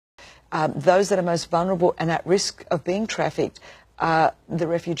those that are most vulnerable and at risk of being trafficked are the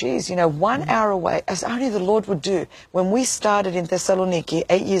refugees. You know, 1 hour away, as only the Lord would do. When we started in Thessaloniki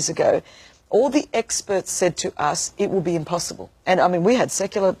 8 years ago, all the experts said to us, it will be impossible. And I mean, we had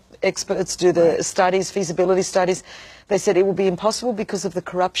secular experts do the studies, feasibility studies. They said it will be impossible because of the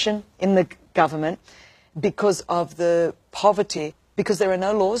corruption in the government, because of the poverty, because there are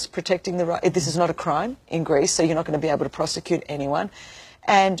no laws protecting the right. This is not a crime in Greece, so you're not going to be able to prosecute anyone.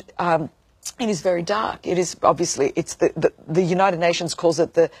 And it is very dark. It is obviously, it's the United Nations calls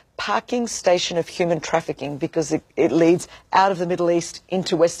it the parking station of human trafficking, because it leads out of the Middle East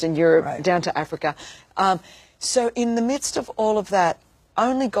into Western Europe, down to Africa. So in the midst of all of that,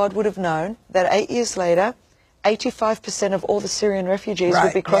 only God would have known that 8 years later, 85% of all the Syrian refugees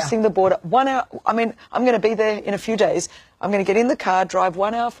would be crossing the border. 1 hour, I mean, I'm going to be there in a few days. I'm going to get in the car, drive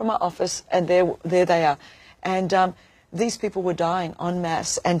 1 hour from my office, and there they are. And these people were dying en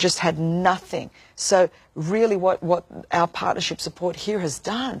masse and just had nothing. So really what our partnership support here has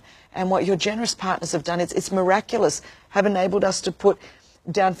done, and what your generous partners have done, it's miraculous, have enabled us to put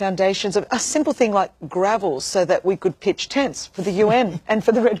down foundations of a simple thing like gravel so that we could pitch tents for the UN and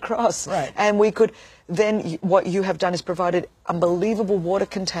for the Red Cross. And we could then, what you have done is provided unbelievable water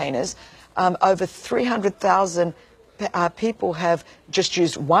containers. Over 300,000 people have just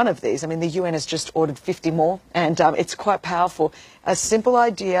used one of these. I mean, the UN has just ordered 50 more, and it's quite powerful. A simple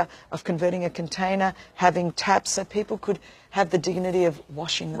idea of converting a container, having taps so people could have the dignity of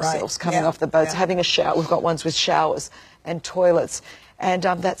washing themselves coming off the boats, having a shower. We've got ones with showers and toilets. And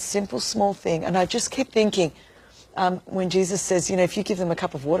that simple, small thing. And I just keep thinking, when Jesus says, you know, if you give them a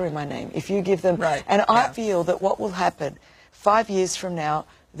cup of water in my name, if you give them... And I feel that what will happen 5 years from now,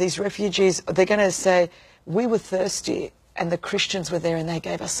 these refugees, they're going to say, we were thirsty and the Christians were there and they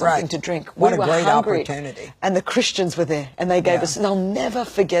gave us something to drink. What we a were great hungry, opportunity. and the Christians were there and they gave us... They'll never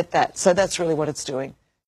forget that. So that's really what it's doing.